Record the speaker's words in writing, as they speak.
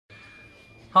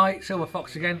Hi, Silver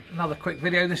Fox again. Another quick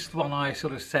video. This is the one I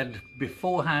sort of said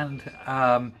beforehand.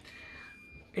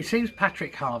 It seems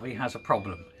Patrick Harvie has a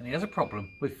problem, and he has a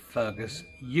problem with Fergus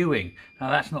Ewing. Now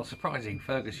that's not surprising.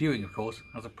 Fergus Ewing, of course,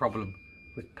 has a problem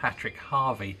with Patrick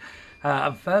Harvie.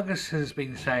 And Fergus has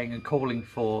been saying and calling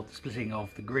for the splitting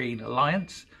of the Green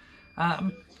Alliance.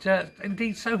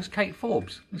 Indeed, so has Kate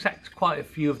Forbes. In fact, quite a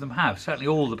few of them have, certainly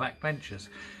all the backbenchers.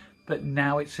 But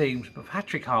now it seems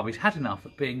Patrick Harvie's had enough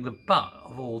of being the butt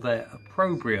of all their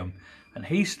opprobrium, and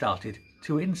he's started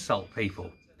to insult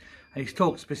people. And he's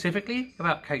talked specifically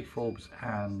about Kate Forbes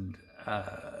and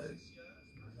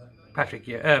Fergus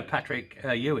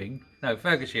Ewing.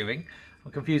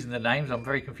 I'm confusing the names. I'm a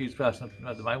very confused person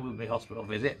at the moment with my hospital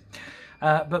visit.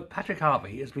 But Patrick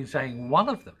Harvie has been saying one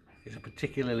of them is a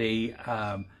particularly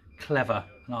clever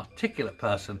and articulate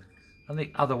person, and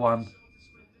the other one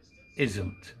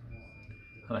isn't.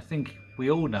 And I think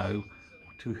we all know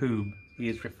to whom he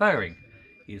is referring.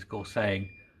 He is, of course, saying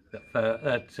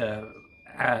that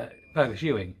Fergus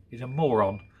Ewing is a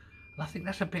moron. And I think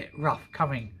that's a bit rough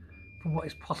coming from what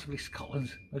is possibly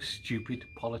Scotland's most stupid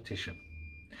politician.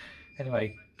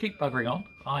 Anyway, keep buggering on.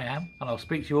 I am, and I'll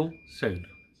speak to you all soon.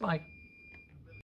 Bye.